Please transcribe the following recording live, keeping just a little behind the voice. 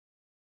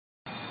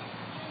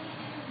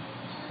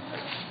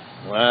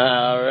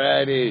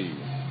Alrighty.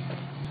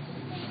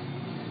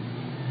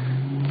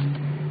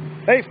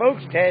 Hey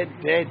folks, Ted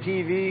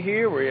TV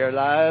here. We are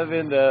live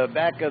in the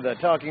back of the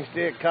Talking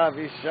Stick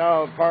Coffee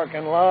Shop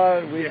parking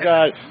lot. We've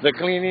got the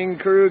cleaning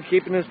crew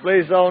keeping this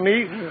place all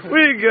neat.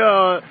 We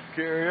got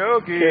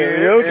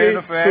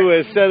Karaoke who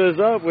has set us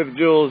up with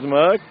Jules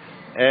Muck.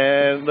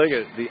 And look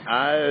at the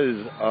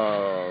eyes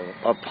are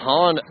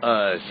upon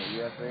us.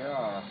 Yes, they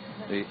are.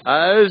 The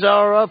eyes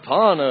are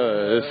upon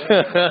us.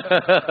 We're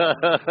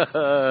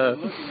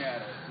looking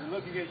at it. We're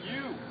looking at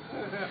you.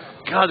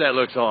 God, that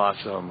looks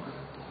awesome.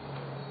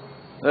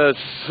 That's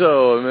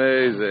so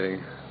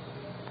amazing.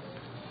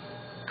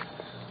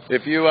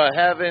 If you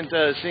haven't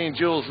seen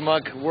Jules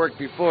Muck work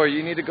before,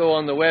 you need to go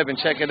on the web and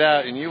check it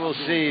out, and you will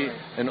see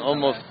in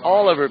almost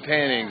all of her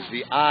paintings,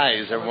 the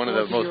eyes are one of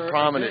the most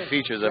prominent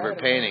features of her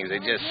paintings. They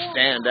just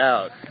stand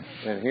out.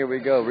 And here we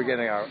go. We're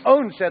getting our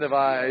own set of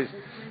eyes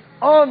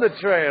on the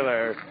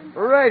trailer,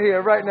 right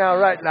here, right now,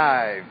 right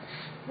live.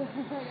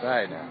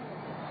 Right now.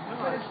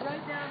 But it's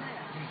right down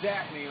there.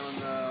 Exactly on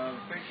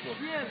Facebook.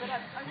 Yeah, but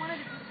I wanted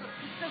to do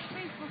something. So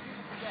Facebook, you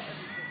can forget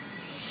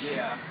everything.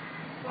 Yeah.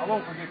 I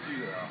won't forget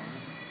you though.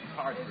 It's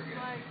hard to forget.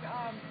 Like,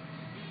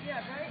 yeah,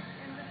 right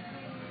in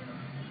between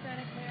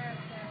Santa Clara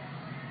and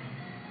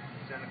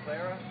Santa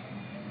Clara?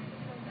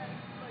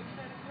 like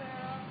Santa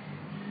Clara,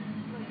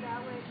 like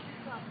that way,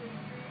 she's off Main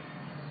Street,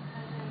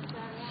 and then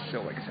that one.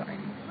 So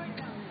exciting. Right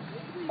down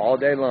there. All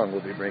day long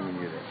we'll be bringing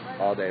you this.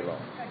 All day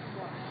long.